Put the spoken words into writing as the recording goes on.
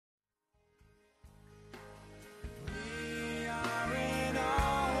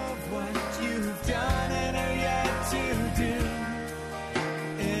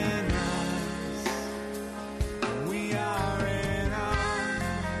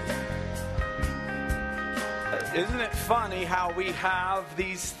Isn't it funny how we have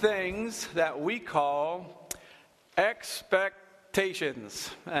these things that we call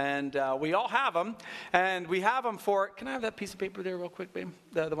expectations? And we all have them. And we have them for, can I have that piece of paper there real quick, babe?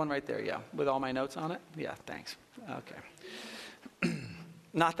 The one right there, yeah, with all my notes on it? Yeah, thanks. Okay.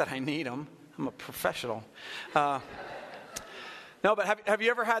 Not that I need them. I'm a professional. No, but have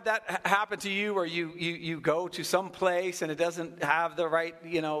you ever had that happen to you where you go to some place and it doesn't have the right,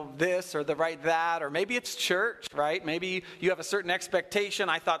 this or the right that, or maybe it's church, right? Maybe you have a certain expectation.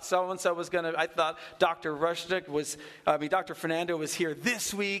 I thought so-and-so was I thought Dr. Fernando was here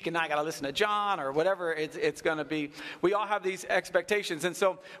this week and I got to listen to John or whatever it's going to be. We all have these expectations. And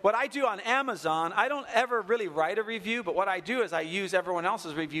so what I do on Amazon, I don't ever really write a review, but what I do is I use everyone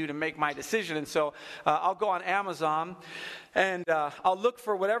else's review to make my decision. And so I'll go on Amazon and I'll look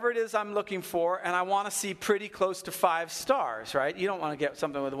for whatever it is I'm looking for, and I want to see pretty close to 5 stars, right? You don't want to get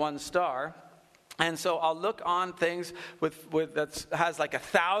something with 1 star. And so I'll look on things with that has like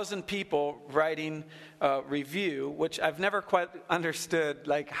 1,000 people writing review, which I've never quite understood,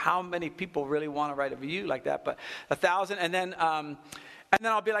 like how many people really want to write a review like that. But 1,000, and then I'll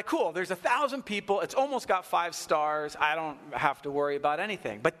be like, cool, there's 1,000 people. It's almost got 5 stars. I don't have to worry about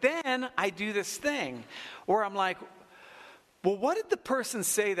anything. But then I do this thing where I'm like, well, what did the person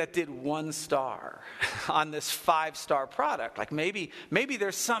say that did 1 star on this 5-star product? Like maybe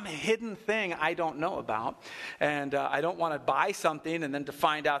there's some hidden thing I don't know about, and I don't want to buy something and then to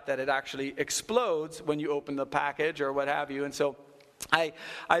find out that it actually explodes when you open the package or what have you. And so I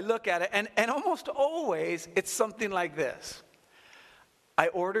look at it, and almost always it's something like this. I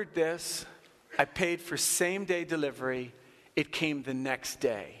ordered this, I paid for same-day delivery, it came the next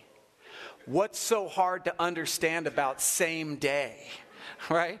day. What's so hard to understand about same day,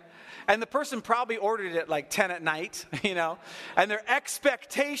 right? And the person probably ordered it at like 10 at night, and their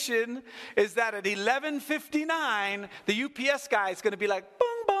expectation is that at 11:59, the UPS guy is going to be like, boom,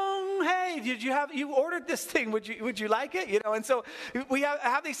 boom, hey, you ordered this thing, would you like it? And so we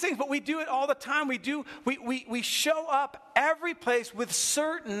have these things, but we do it all the time. We show up every place with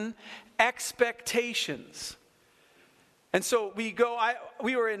certain expectations. And so we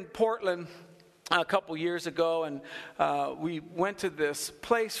were in Portland a couple years ago, and we went to this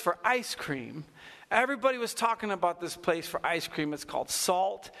place for ice cream. Everybody was talking about this place for ice cream. It's called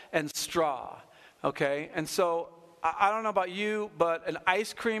Salt and Straw, okay? And so I don't know about you, but an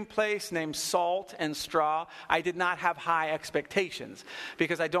ice cream place named Salt and Straw, I did not have high expectations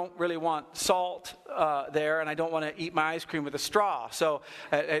because I don't really want salt there, and I don't want to eat my ice cream with a straw. So,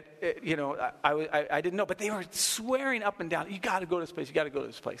 I didn't know, but they were swearing up and down, you got to go to this place, you got to go to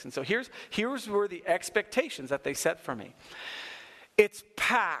this place. And so here's were the expectations that they set for me. It's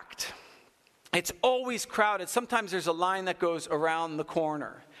packed. It's always crowded. Sometimes there's a line that goes around the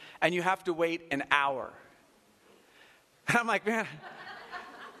corner, and you have to wait an hour. And I'm like, man,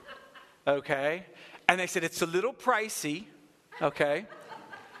 okay. And they said, it's a little pricey, okay.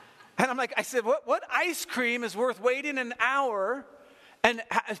 And I'm like, I said, what ice cream is worth waiting an hour and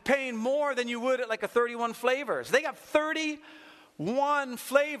paying more than you would at like a 31 flavors? They got 31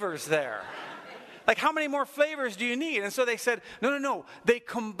 flavors there. Like, how many more flavors do you need? And so they said, no. They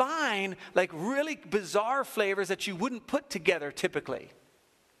combine like really bizarre flavors that you wouldn't put together typically.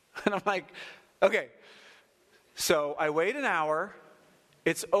 And I'm like, okay. So I wait an hour,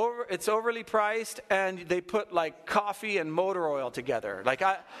 it's overly priced, and they put like coffee and motor oil together. Like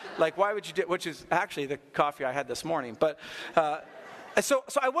why would you do, which is actually the coffee I had this morning. But so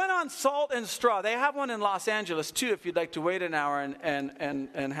I went on Salt and Straw. They have one in Los Angeles too, if you'd like to wait an hour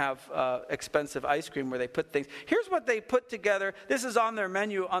and have expensive ice cream where they put things. Here's what they put together. This is on their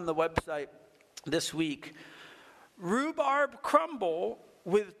menu on the website this week. Rhubarb crumble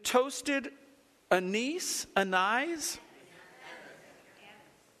with toasted anise?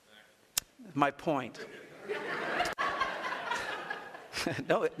 My point.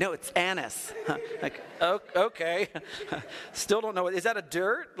 No, it's anise. Like, okay. Still don't know. Is that a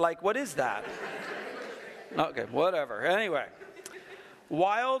dirt? Like, what is that? Okay, whatever. Anyway.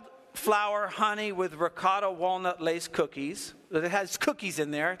 Wildflower honey with ricotta walnut lace cookies. It has cookies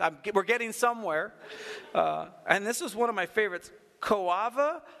in there. We're getting somewhere. And this is one of my favorites.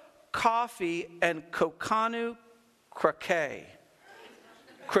 Coava coffee and Kokanu Craque.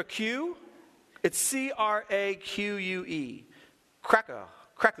 Craque? It's Craqe.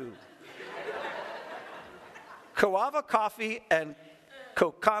 Craque. Coava coffee and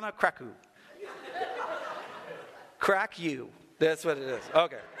Kokana Craque. Crack you. That's what it is.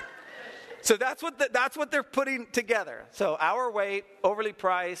 Okay. So that's what they're putting together. So hour wait, overly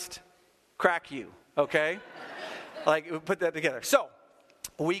priced, crack you. Okay? Like, we put that together. So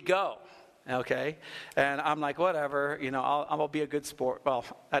we go. okay? And I'm like, whatever, I'll be a good sport. Well,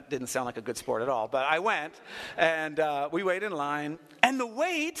 that didn't sound like a good sport at all, but I went, and we waited in line, and the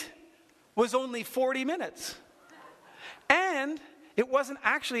wait was only 40 minutes. And it wasn't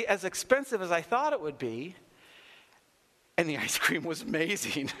actually as expensive as I thought it would be, and the ice cream was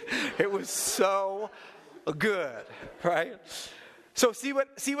amazing. It was so good, right? So see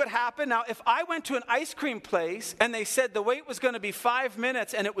what happened? Now, if I went to an ice cream place and they said the wait was going to be 5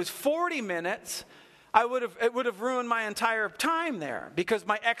 minutes and it was 40 minutes, it would have ruined my entire time there, because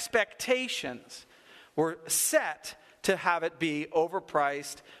my expectations were set to have it be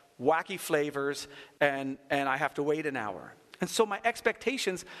overpriced, wacky flavors, and I have to wait an hour. And so my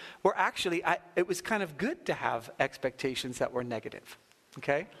expectations were actually, it was kind of good to have expectations that were negative,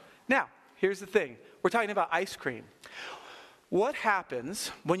 okay? Now, here's the thing. We're talking about ice cream. What happens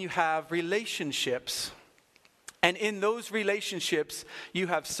when you have relationships, and in those relationships you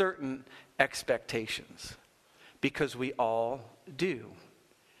have certain expectations? Because we all do.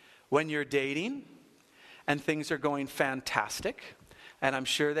 When you're dating and things are going fantastic, and I'm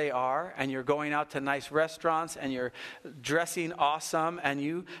sure they are, and you're going out to nice restaurants and you're dressing awesome, and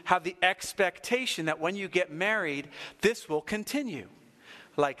you have the expectation that when you get married, this will continue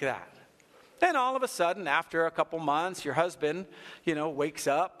like that. Then all of a sudden, after a couple months, your husband, wakes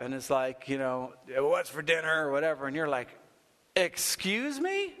up and is like, what's for dinner or whatever. And you're like, excuse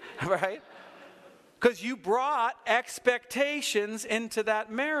me? Right? Because you brought expectations into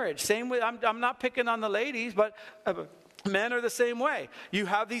that marriage. Same with, I'm not picking on the ladies, but men are the same way. You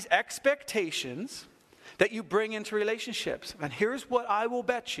have these expectations that you bring into relationships. And here's what I will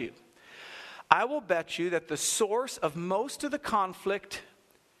bet you. I will bet you that the source of most of the conflict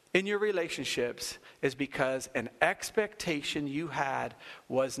in your relationships is because an expectation you had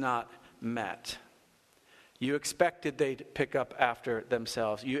was not met. You expected they'd pick up after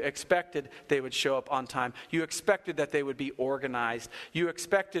themselves. You expected they would show up on time. You expected that they would be organized. You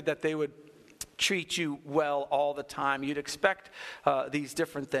expected that they would treat you well all the time. You'd expect these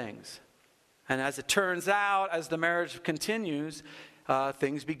different things. And as it turns out, as the marriage continues,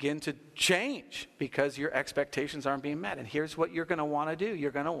 things begin to change because your expectations aren't being met. And here's what you're going to want to do.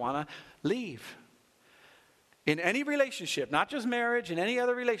 You're going to want to leave. In any relationship, not just marriage, in any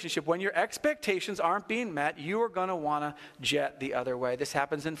other relationship, when your expectations aren't being met, you are going to want to jet the other way. This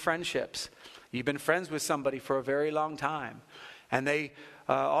happens in friendships. You've been friends with somebody for a very long time, and they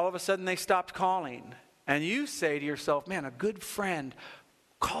all of a sudden they stopped calling. And you say to yourself, man, a good friend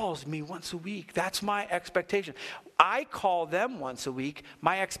calls me once a week. That's my expectation. I call them once a week.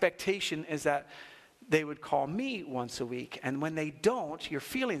 My expectation is that they would call me once a week. And when they don't, your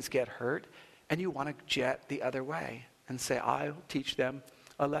feelings get hurt, and you want to jet the other way and say, I'll teach them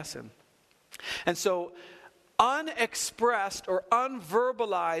a lesson. And so unexpressed or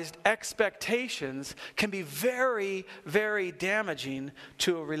unverbalized expectations can be very, very damaging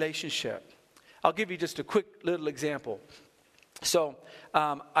to a relationship. I'll give you just a quick little example. So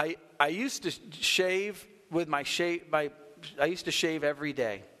I used to shave with I used to shave every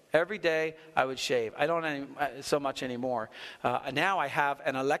day. Every day I would shave. I don't so much anymore. Now I have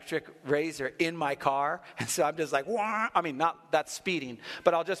an electric razor in my car, and so I'm just like, wah! I mean, not that speeding,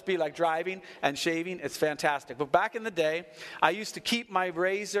 but I'll just be like driving and shaving. It's fantastic. But back in the day, I used to keep my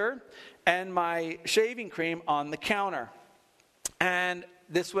razor and my shaving cream on the counter. And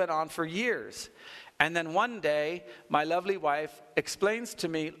this went on for years. And then one day, my lovely wife explains to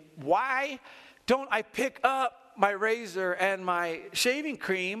me, why don't I pick up my razor and my shaving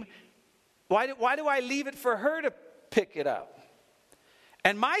cream? Why do I leave it for her to pick it up?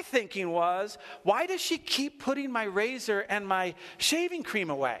 And my thinking was, why does she keep putting my razor and my shaving cream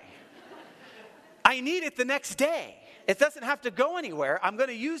away? I need it the next day. It doesn't have to go anywhere. I'm going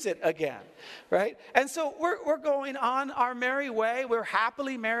to use it again, right? And so we're going on our merry way. We're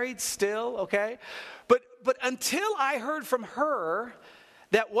happily married still, okay? But until I heard from her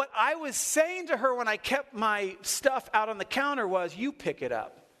that what I was saying to her when I kept my stuff out on the counter was, you pick it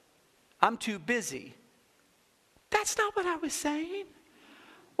up. I'm too busy. That's not what I was saying.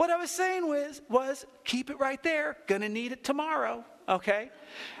 What I was saying was keep it right there. Gonna need it tomorrow, okay?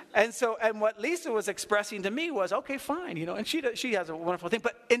 And what Lisa was expressing to me was, okay, fine, and she has a wonderful thing.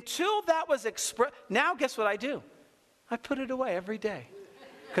 But until that was expressed, now guess what I do? I put it away every day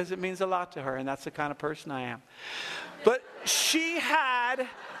because it means a lot to her, and that's the kind of person I am. But she had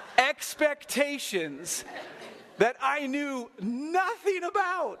expectations that I knew nothing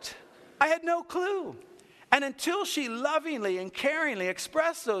about. I had no clue. And until she lovingly and caringly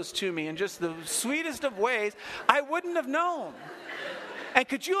expressed those to me in just the sweetest of ways, I wouldn't have known. And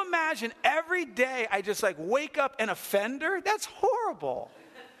could you imagine every day I just wake up an offender? That's horrible.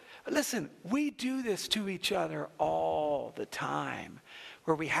 Listen, we do this to each other all the time,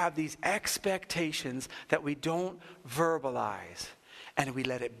 where we have these expectations that we don't verbalize, and we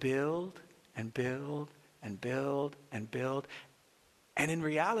let it build and build and build and build. And in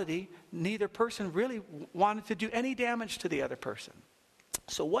reality, neither person really wanted to do any damage to the other person.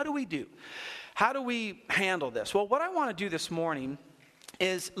 So what do we do? How do we handle this? Well, what I want to do this morning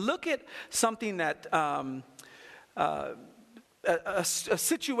is look at something that a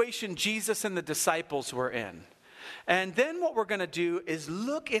situation Jesus and the disciples were in. And then what we're going to do is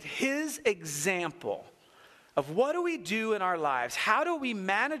look at his example of what do we do in our lives? How do we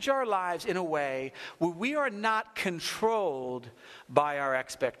manage our lives in a way where we are not controlled by our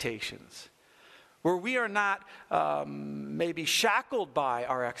expectations? Where we are not maybe shackled by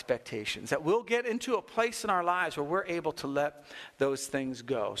our expectations, that we'll get into a place in our lives where we're able to let those things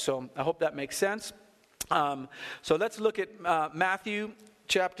go. So I hope that makes sense. So let's look at Matthew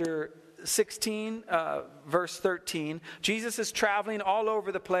chapter 16, verse 13. Jesus is traveling all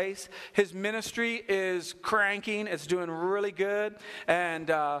over the place. His ministry is cranking. It's doing really good.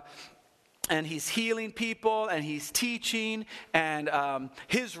 And he's healing people, and he's teaching, and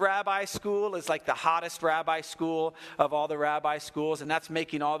his rabbi school is like the hottest rabbi school of all the rabbi schools, and that's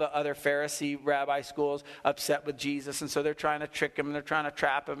making all the other Pharisee rabbi schools upset with Jesus, and so they're trying to trick him, and they're trying to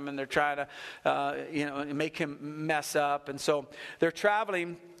trap him, and they're trying to make him mess up. And so they're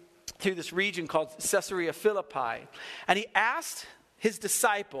traveling through this region called Caesarea Philippi, and he asked his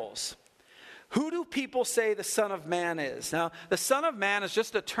disciples, who do people say the Son of Man is? Now, the Son of Man is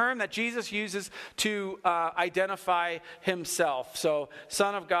just a term that Jesus uses to identify himself. So,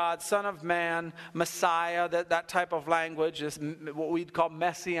 Son of God, Son of Man, Messiah, that type of language is what we'd call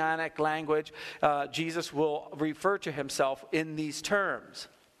messianic language. Jesus will refer to himself in these terms.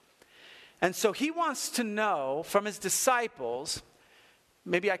 And so he wants to know from his disciples,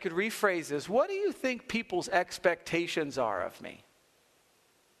 maybe I could rephrase this, what do you think people's expectations are of me?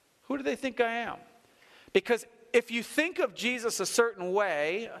 Who do they think I am? Because if you think of Jesus a certain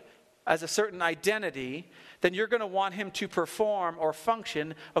way, as a certain identity, then you're going to want him to perform or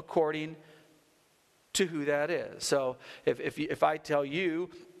function according to who that is. So if I tell you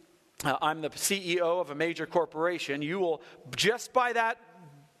I'm the CEO of a major corporation, you will, just by that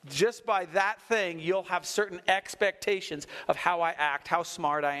thing, you'll have certain expectations of how I act, how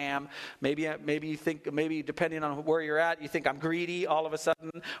smart I am. Maybe you think, maybe depending on where you're at, you think I'm greedy all of a sudden,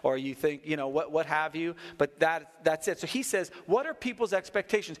 or you think, what have you. But that's it. So he says, what are people's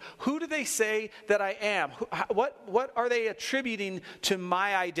expectations? Who do they say that I am? What are they attributing to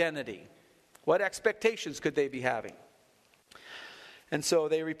my identity? What expectations could they be having? And so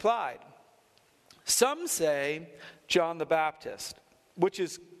they replied, some say John the Baptist, which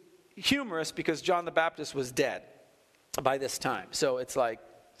is humorous because John the Baptist was dead by this time. So it's like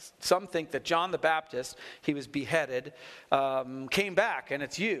some think that John the Baptist, he was beheaded, came back, and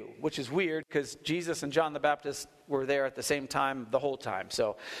it's you, which is weird because Jesus and John the Baptist were there at the same time the whole time.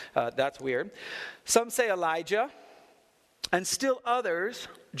 So that's weird. Some say Elijah, and still others,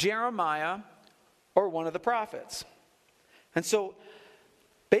 Jeremiah or one of the prophets. And so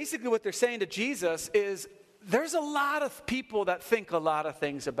basically what they're saying to Jesus is, there's a lot of people that think a lot of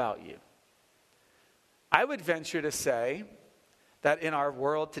things about you. I would venture to say that in our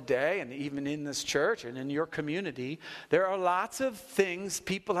world today, and even in this church and in your community, there are lots of things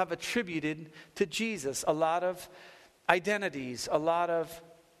people have attributed to Jesus. A lot of identities, a lot of,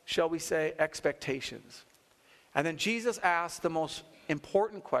 shall we say, expectations. And then Jesus asked the most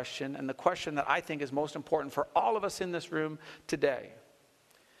important question, and the question that I think is most important for all of us in this room today.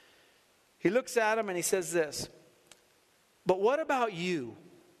 He looks at him and he says this, but what about you?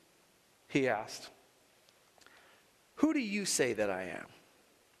 He asked. Who do you say that I am?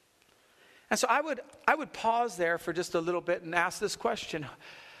 And so I would pause there for just a little bit and ask this question.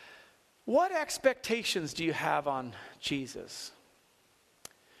 What expectations do you have on Jesus?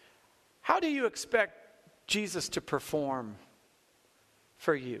 How do you expect Jesus to perform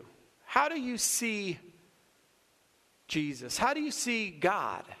for you? How do you see Jesus? How do you see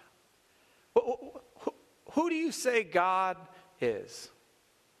God? Who do you say God is?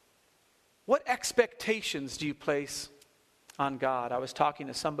 What expectations do you place on God? I was talking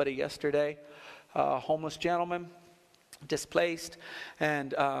to somebody yesterday, a homeless gentleman, displaced,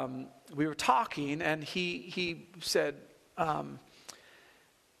 and we were talking, and he said, I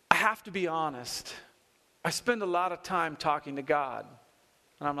have to be honest. I spend a lot of time talking to God.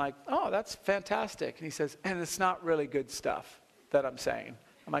 And I'm like, oh, that's fantastic. And he says, and it's not really good stuff that I'm saying.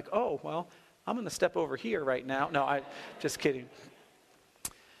 I'm like, oh, well, I'm going to step over here right now. No, I'm just kidding.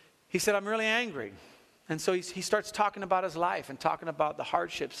 He said, I'm really angry. And so he starts talking about his life and talking about the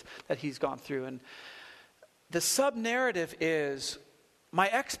hardships that he's gone through. And the sub-narrative is, my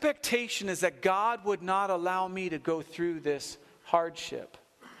expectation is that God would not allow me to go through this hardship.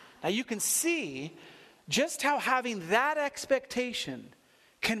 Now you can see just how having that expectation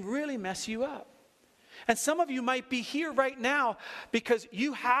can really mess you up. And some of you might be here right now because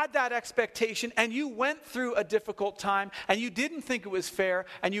you had that expectation and you went through a difficult time and you didn't think it was fair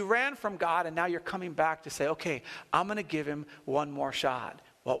and you ran from God, and now you're coming back to say, okay, I'm going to give him one more shot.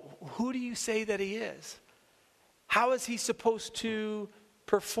 Well, who do you say that he is? How is he supposed to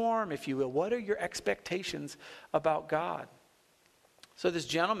perform, if you will? What are your expectations about God? So this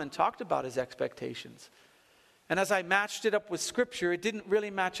gentleman talked about his expectations. And as I matched it up with Scripture, it didn't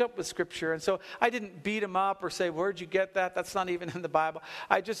really match up with Scripture. And so I didn't beat him up or say, where'd you get that? That's not even in the Bible.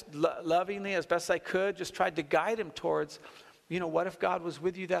 I just lovingly, as best I could, just tried to guide him towards, what if God was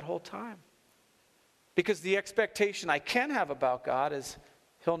with you that whole time? Because the expectation I can have about God is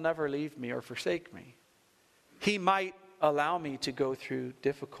he'll never leave me or forsake me. He might allow me to go through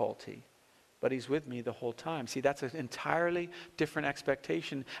difficulty, but he's with me the whole time. See, that's an entirely different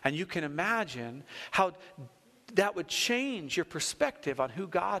expectation. And you can imagine how that would change your perspective on who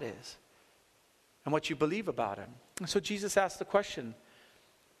God is and what you believe about him. And so Jesus asked the question,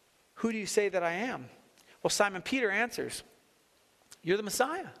 who do you say that I am? Well, Simon Peter answers, you're the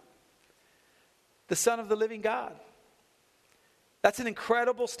Messiah, the Son of the living God. That's an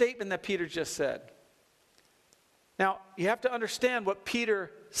incredible statement that Peter just said. Now, you have to understand what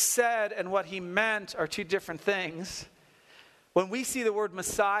Peter said and what he meant are two different things. When we see the word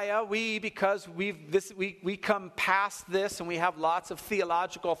Messiah, because we come past this and we have lots of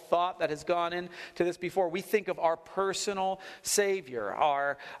theological thought that has gone into this before, we think of our personal Savior.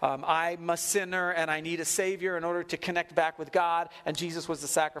 I'm a sinner and I need a Savior in order to connect back with God, and Jesus was the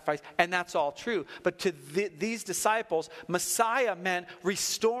sacrifice, and that's all true. But to these disciples, Messiah meant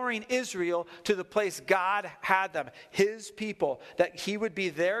restoring Israel to the place God had them, his people, that he would be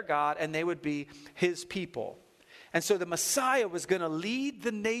their God and they would be his people. And so the Messiah was going to lead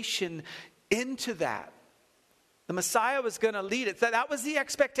the nation into that. The Messiah was going to lead it. That was the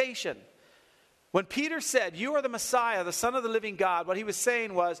expectation. When Peter said, you are the Messiah, the Son of the living God, what he was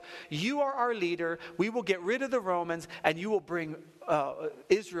saying was, you are our leader, we will get rid of the Romans, and you will bring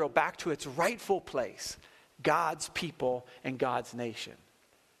Israel back to its rightful place, God's people and God's nation.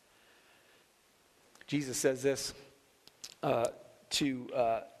 Jesus says this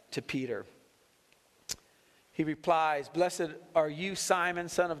to Peter. He replies, blessed are you, Simon,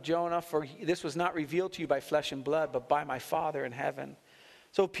 son of Jonah, for this was not revealed to you by flesh and blood, but by my Father in heaven.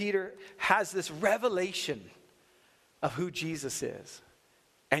 So Peter has this revelation of who Jesus is.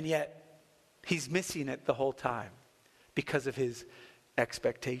 And yet, he's missing it the whole time because of his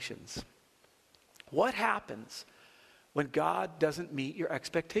expectations. What happens when God doesn't meet your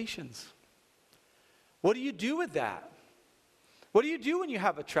expectations? What do you do with that? What do you do when you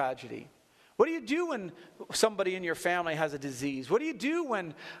have a tragedy? What do you do when somebody in your family has a disease? What do you do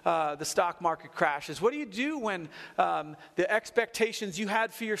when the stock market crashes? What do you do when the expectations you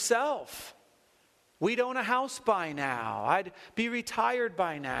had for yourself? We'd own a house by now. I'd be retired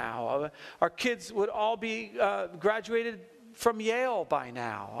by now. Our kids would all be graduated from Yale by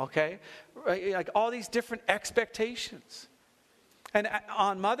now, okay? Like all these different expectations. And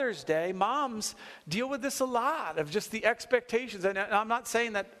on Mother's Day, moms deal with this a lot, of just the expectations. And I'm not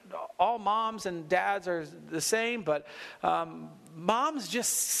saying that all moms and dads are the same, but moms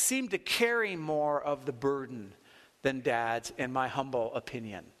just seem to carry more of the burden than dads, in my humble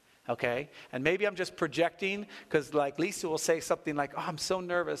opinion. Okay? And maybe I'm just projecting, because like Lisa will say something like, oh, I'm so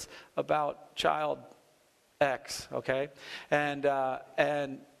nervous about child X, okay? And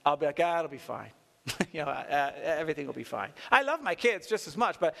I'll be like, it'll be fine. Everything will be fine. I love my kids just as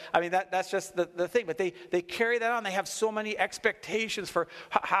much, but I mean that's just the thing. But they carry that on. They have so many expectations for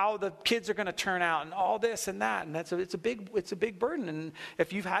how the kids are going to turn out, and all this and that, and it's a big burden. And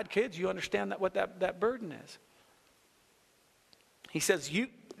if you've had kids, you understand what that burden is. He says,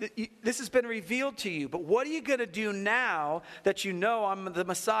 this has been revealed to you, but what are you going to do now that you know I'm the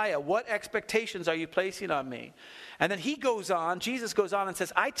Messiah? What expectations are you placing on me? And then Jesus goes on and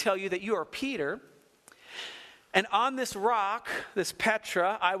says, I tell you that you are Peter, and on this rock, this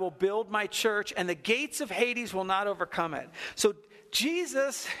Petra, I will build my church, and the gates of Hades will not overcome it. So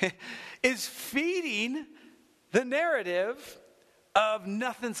Jesus is feeding the narrative of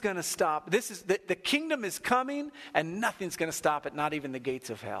nothing's going to stop. This is the kingdom is coming, and nothing's going to stop it, not even the gates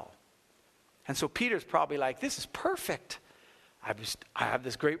of hell. And so Peter's probably like, this is perfect. I have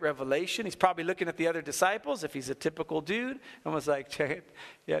this great revelation. He's probably looking at the other disciples, if he's a typical dude, and was like, yeah,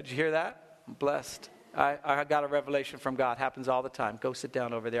 did you hear that? I'm blessed. I got a revelation from God. Happens all the time. Go sit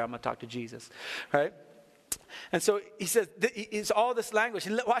down over there. I'm going to talk to Jesus. Right? And so he says, it's all this language.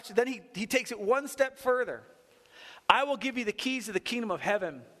 And watch, then he takes it one step further. I will give you the keys of the kingdom of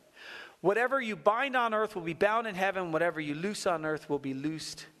heaven. Whatever you bind on earth will be bound in heaven. Whatever you loose on earth will be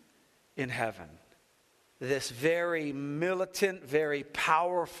loosed in heaven. This very militant, very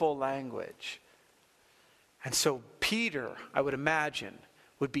powerful language. And so Peter, I would imagine,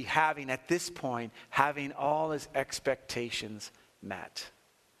 would be at this point, having all his expectations met.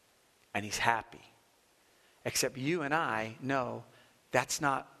 And he's happy. Except you and I know that's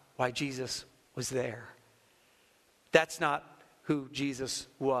not why Jesus was there. That's not who Jesus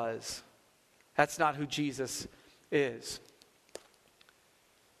was. That's not who Jesus is.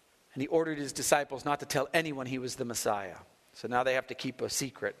 And he ordered his disciples not to tell anyone he was the Messiah. So now they have to keep a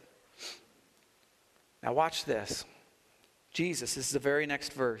secret. Now watch this. This is the very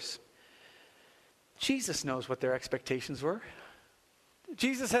next verse. Jesus knows what their expectations were.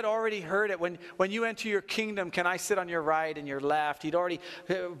 Jesus had already heard it. When you enter your kingdom, can I sit on your right and your left? He'd already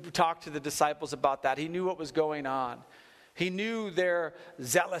talked to the disciples about that. He knew what was going on. He knew their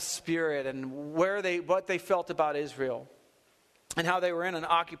zealous spirit and what they felt about Israel and how they were in an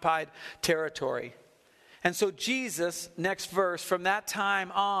occupied territory. And so Jesus, next verse, from that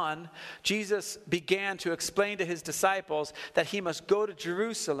time on, Jesus began to explain to his disciples that he must go to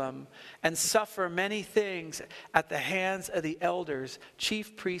Jerusalem and suffer many things at the hands of the elders,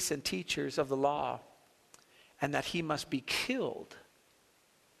 chief priests and teachers of the law, and that he must be killed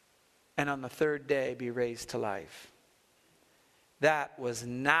and on the third day be raised to life. That was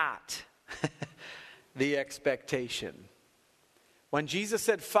not the expectation. When Jesus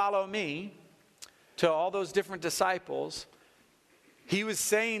said, "Follow me," to all those different disciples, he was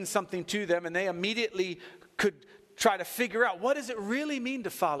saying something to them, and they immediately could try to figure out, what does it really mean to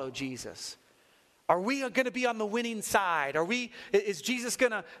follow Jesus? Are we going to be on the winning side? Is Jesus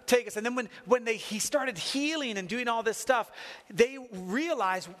going to take us? And then when he started healing and doing all this stuff, they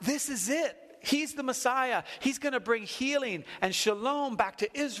realized this is it. He's the Messiah. He's going to bring healing and shalom back to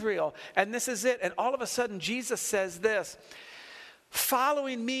Israel. And this is it. And all of a sudden, Jesus says this: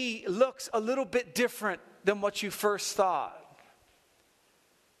 following me looks a little bit different than what you first thought.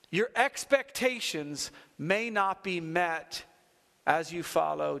 Your expectations may not be met as you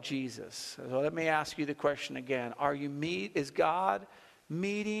follow Jesus. So let me ask you the question again. Is God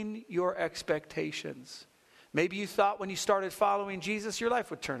meeting your expectations? Maybe you thought when you started following Jesus, your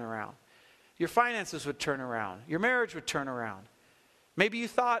life would turn around. Your finances would turn around. Your marriage would turn around. Maybe you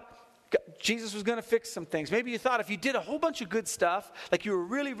thought Jesus was going to fix some things. Maybe you thought if you did a whole bunch of good stuff, like you were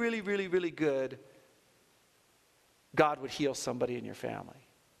really, really, really, really good, God would heal somebody in your family.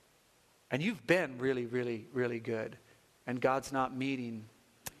 And you've been really, really, really good. And God's not meeting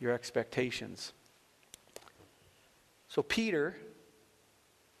your expectations. So Peter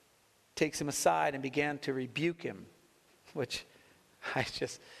takes him aside and began to rebuke him, which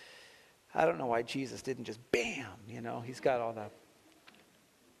I don't know why Jesus didn't just bam, he's got all that.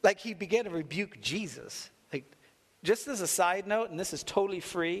 Like he began to rebuke Jesus. Like, just as a side note, and this is totally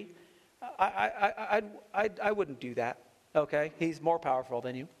free, I wouldn't do that. Okay, he's more powerful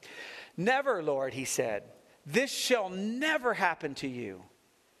than you. Never, Lord, he said, this shall never happen to you.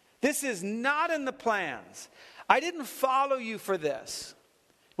 This is not in the plans. I didn't follow you for this.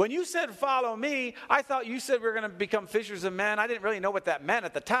 When you said follow me, I thought you said we're going to become fishers of men. I didn't really know what that meant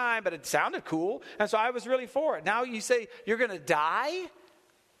at the time, but it sounded cool. And so I was really for it. Now you say you're going to die?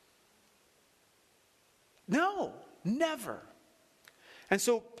 No, never. And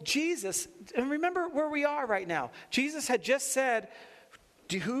so Jesus, and remember where we are right now. Jesus had just said,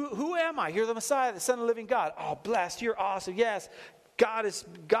 who am I? You're the Messiah, the Son of the living God. Oh, blessed, you're awesome. Yes,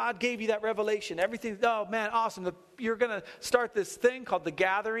 God gave you that revelation. Everything, oh man, awesome. You're going to start this thing called the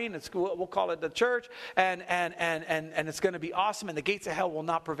gathering. We'll call it the church. And it's going to be awesome. And the gates of hell will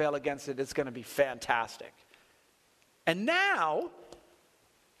not prevail against it. It's going to be fantastic. And now,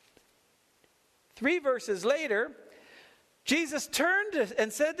 3 verses later, Jesus turned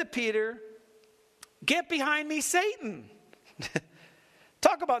and said to Peter, "Get behind me, Satan."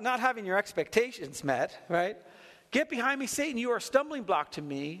 Talk about not having your expectations met, right? "Get behind me, Satan. You are a stumbling block to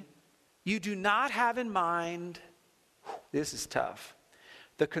me. You do not have in mind," this is tough,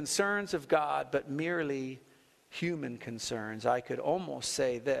 "the concerns of God, but merely human concerns." I could almost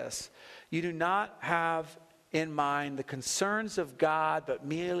say this: you do not have in mind the concerns of God, but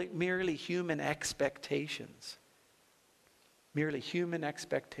merely human expectations. Merely human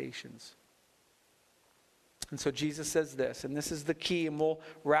expectations. And so Jesus says this, and this is the key, and we'll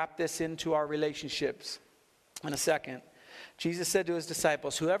wrap this into our relationships in a second. Jesus said to his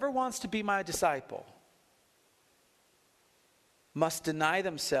disciples, "Whoever wants to be my disciple," must deny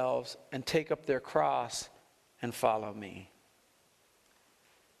themselves and take up their cross and follow me.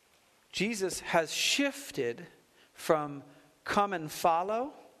 Jesus has shifted from come and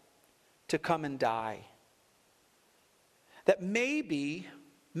follow to come and die. That maybe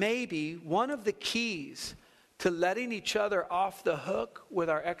one of the keys to letting each other off the hook with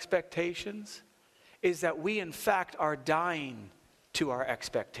our expectations is that we in fact are dying to our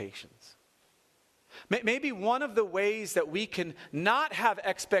expectations. Maybe one of the ways that we can not have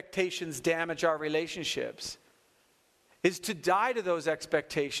expectations damage our relationships is to die to those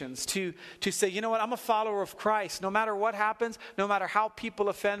expectations, to say, you know what, I'm a follower of Christ. No matter what happens, no matter how people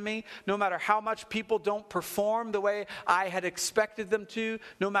offend me, no matter how much people don't perform the way I had expected them to,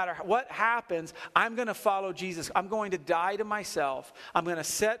 no matter what happens, I'm going to follow Jesus. I'm going to die to myself. I'm going to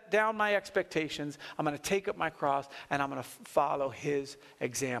set down my expectations. I'm going to take up my cross, and I'm going to follow his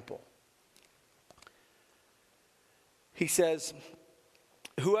example. He says,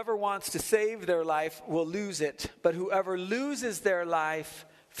 whoever wants to save their life will lose it, but whoever loses their life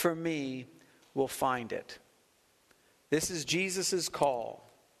for me will find it. This is Jesus' call.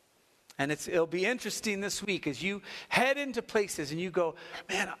 And it'll be interesting this week as you head into places and you go,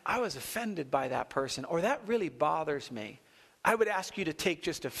 man, I was offended by that person, or that really bothers me. I would ask you to take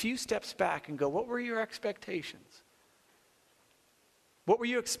just a few steps back and go, what were your expectations? What were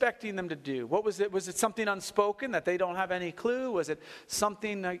you expecting them to do? What was it? Was it something unspoken that they don't have any clue? Was it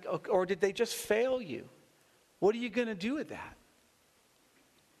something like, or did they just fail you? What are you going to do with that?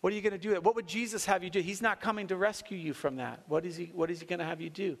 What are you going to do with it? What would Jesus have you do? He's not coming to rescue you from that. What is he going to have you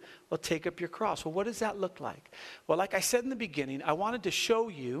do? Well, take up your cross. Well, what does that look like? Well, like I said in the beginning, I wanted to show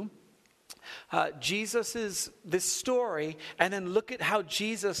you this story, and then look at how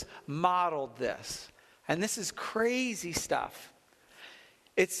Jesus modeled this. And this is crazy stuff.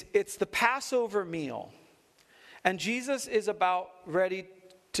 It's the Passover meal. And Jesus is about ready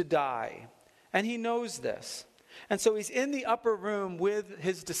to die. And he knows this. And so he's in the upper room with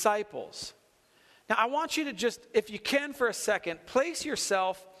his disciples. Now I want you to just, if you can for a second, place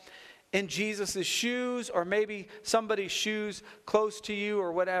yourself in Jesus' shoes, or maybe somebody's shoes close to you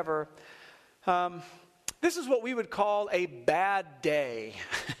or whatever. This is what we would call a bad day.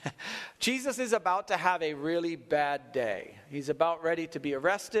 Jesus is about to have a really bad day. He's about ready to be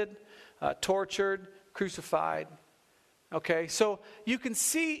arrested, tortured, crucified. Okay, so you can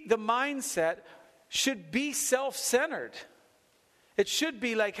see the mindset should be self-centered. It should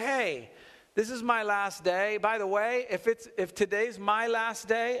be like, hey, this is my last day. By the way, if today's my last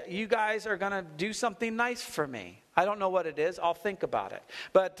day, you guys are going to do something nice for me. I don't know what it is. I'll think about it.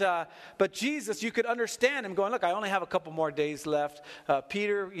 But Jesus, you could understand him going, look, I only have a couple more days left.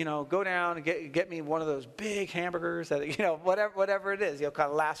 Peter, go down and get me one of those big hamburgers, whatever it is, kind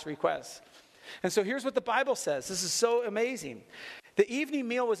of last request. And so here's what the Bible says. This is so amazing. The evening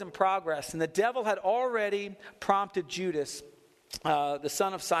meal was in progress, and the devil had already prompted Judas, the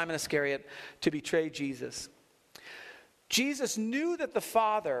son of Simon Iscariot, to betray Jesus. Jesus knew that the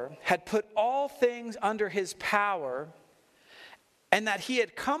Father had put all things under his power, and that he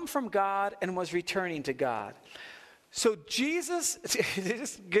had come from God and was returning to God. So Jesus,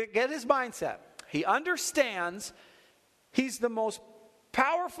 just get his mindset. He understands he's the most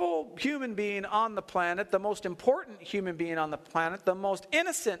powerful human being on the planet, the most important human being on the planet, the most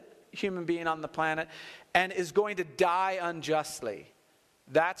innocent human being on the planet, and is going to die unjustly.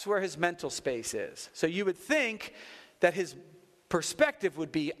 That's where his mental space is. So you would think that his perspective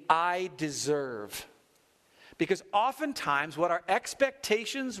would be, I deserve. Because oftentimes what our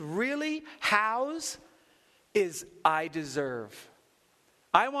expectations really house is, I deserve.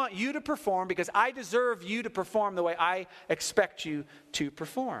 I want you to perform because I deserve you to perform the way I expect you to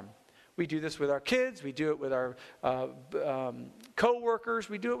perform. We do this with our kids. We do it with our co-workers.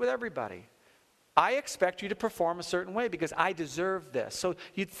 We do it with everybody. I expect you to perform a certain way because I deserve this. So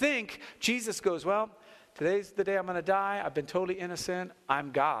you'd think Jesus goes, well, today's the day I'm going to die. I've been totally innocent.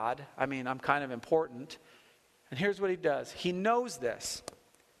 I'm God. I'm kind of important. And here's what he does. He knows this.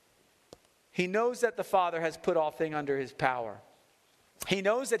 He knows that the Father has put all things under his power. He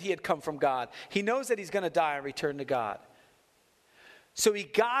knows that he had come from God. He knows that he's going to die and return to God. So he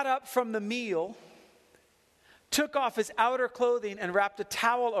got up from the meal, took off his outer clothing, and wrapped a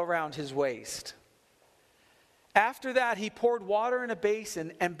towel around his waist. After that, he poured water in a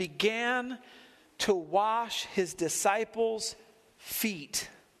basin and began to wash his disciples' feet.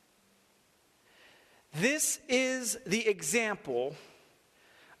 This is the example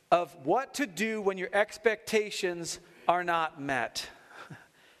of what to do when your expectations are not met.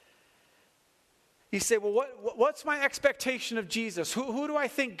 You say, well, what's my expectation of Jesus? Who do I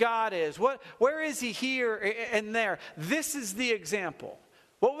think God is? Where is he here and there? This is the example.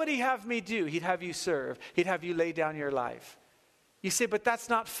 What would he have me do? He'd have you serve. He'd have you lay down your life. You say, but that's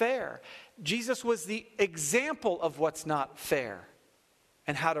not fair. Jesus was the example of what's not fair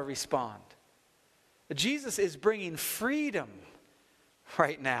and how to respond. Jesus is bringing freedom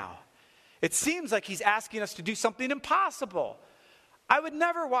right now. It seems like he's asking us to do something impossible. I would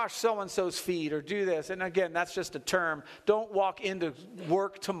never wash so-and-so's feet or do this. And again, that's just a term. Don't walk into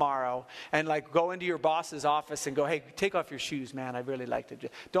work tomorrow and like go into your boss's office and go, hey, take off your shoes, man. I'd really like to.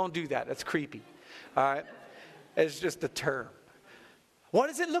 Don't do that. That's creepy. All right? It's just a term. What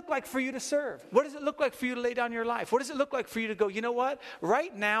does it look like for you to serve? What does it look like for you to lay down your life? What does it look like for you to go, you know what?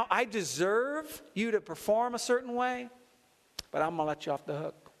 Right now, I deserve you to perform a certain way, but I'm going to let you off the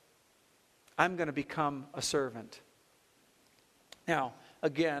hook. I'm going to become a servant. Now,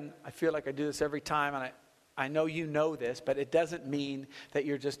 again, I feel like I do this every time, and I know you know this, but it doesn't mean that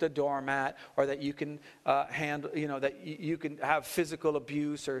you're just a doormat or that you can handle, that you can have physical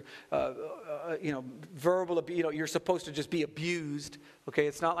abuse or, verbal abuse. You're supposed to just be abused. Okay,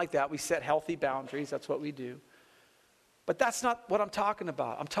 it's not like that. We set healthy boundaries. That's what we do. But that's not what I'm talking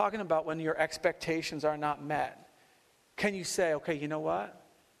about. I'm talking about when your expectations are not met. Can you say, okay, you know what?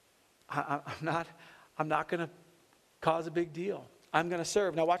 I'm not going to cause a big deal. I'm going to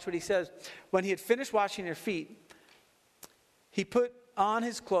serve. Now watch what he says. When he had finished washing their feet, he put on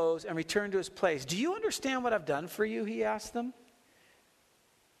his clothes and returned to his place. Do you understand what I've done for you? He asked them.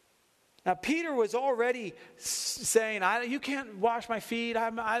 Now Peter was already saying, you can't wash my feet. I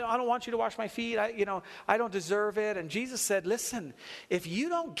don't want you to wash my feet. I don't deserve it. And Jesus said, listen, if you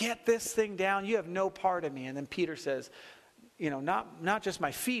don't get this thing down, you have no part of me. And then Peter says, not just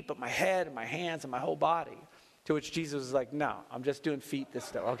my feet, but my head and my hands and my whole body. To which Jesus was like, no, I'm just doing feet this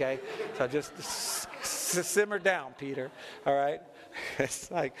stuff, okay? So just simmer down, Peter, all right? It's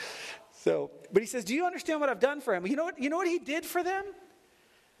like, but he says, do you understand what I've done for him? You know what he did for them?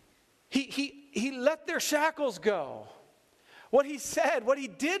 He let their shackles go. What he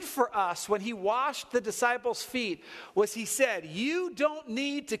did for us when he washed the disciples' feet was he said, you don't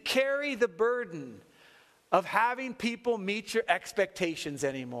need to carry the burden of having people meet your expectations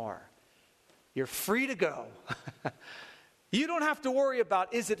anymore. You're free to go. You don't have to worry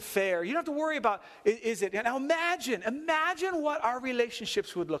about, is it fair? You don't have to worry about, is it? Now imagine what our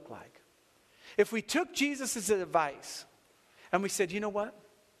relationships would look like. If we took Jesus' advice and we said, you know what?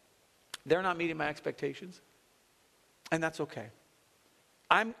 They're not meeting my expectations. And that's okay.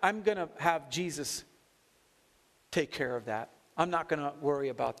 I'm going to have Jesus take care of that. I'm not going to worry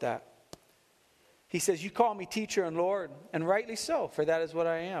about that. He says, you call me teacher and Lord, and rightly so, for that is what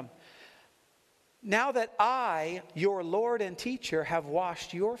I am. Now that I, your Lord and teacher, have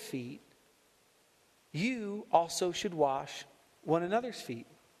washed your feet, you also should wash one another's feet.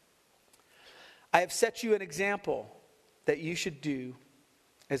 I have set you an example that you should do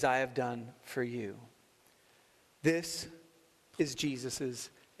as I have done for you. This is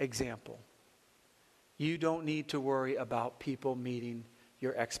Jesus' example. You don't need to worry about people meeting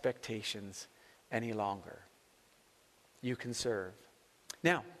your expectations any longer. You can serve.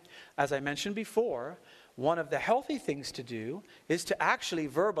 Now, as I mentioned before, one of the healthy things to do is to actually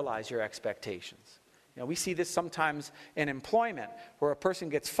verbalize your expectations. We see this sometimes in employment where a person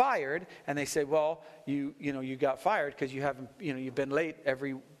gets fired and they say, well, you got fired because you've been late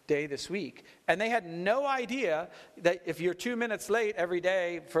every day this week. And they had no idea that if you're 2 minutes late every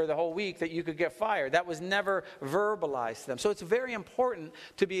day for the whole week that you could get fired. That was never verbalized to them. So it's very important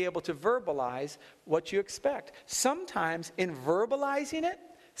to be able to verbalize what you expect. Sometimes in verbalizing it,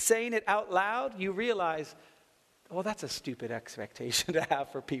 saying it out loud, you realize, well, that's a stupid expectation to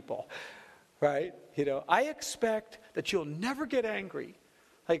have for people, right? I expect that you'll never get angry.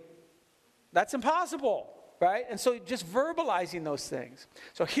 Like, that's impossible, right? And so just verbalizing those things.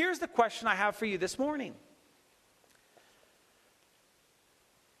 So here's the question I have for you this morning.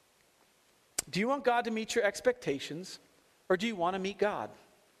 Do you want God to meet your expectations, or do you want to meet God?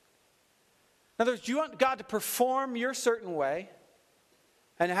 In other words, do you want God to perform your certain way?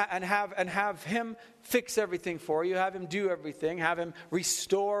 And have him fix everything for you, have him do everything, have him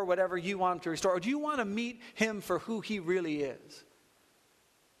restore whatever you want him to restore? Or do you want to meet him for who he really is?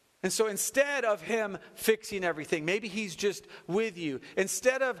 And so instead of him fixing everything, maybe he's just with you.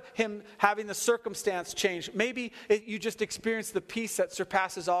 Instead of him having the circumstance change, maybe you just experience the peace that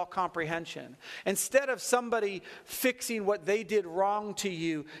surpasses all comprehension. Instead of somebody fixing what they did wrong to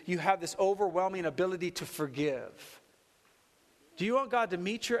you, you have this overwhelming ability to forgive. Do you want God to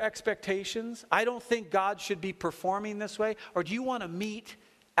meet your expectations? I don't think God should be performing this way. Or do you want to meet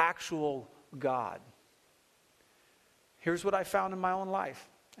actual God. Here's what I found in my own life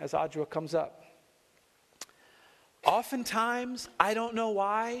as Audra comes up. Oftentimes, I don't know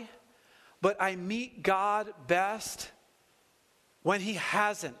why, but I meet God best when He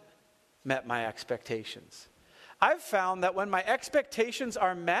hasn't met my expectations. I've found that when my expectations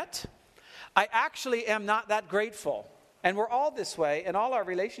are met, I actually am not that grateful. And we're all this way in all our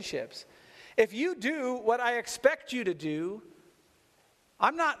relationships. If you do what I expect you to do,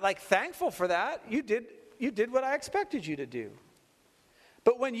 I'm not like thankful for that. You did what I expected you to do.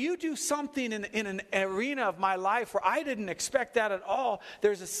 But when you do something in an arena of my life where I didn't expect that at all,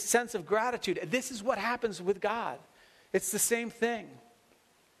 there's a sense of gratitude. This is what happens with God. It's the same thing.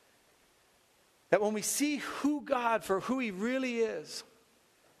 That when we see God for who He really is,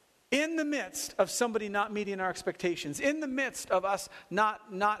 in the midst of somebody not meeting our expectations, in the midst of us not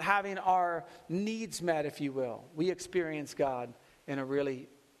having our needs met, if you will, we experience God in a really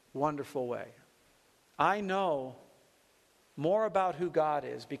wonderful way. I know more about who God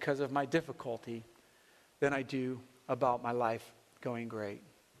is because of my difficulty than I do about my life going great.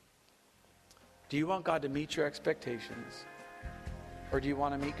 Do you want God to meet your expectations? Or do you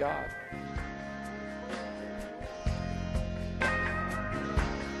want to meet God?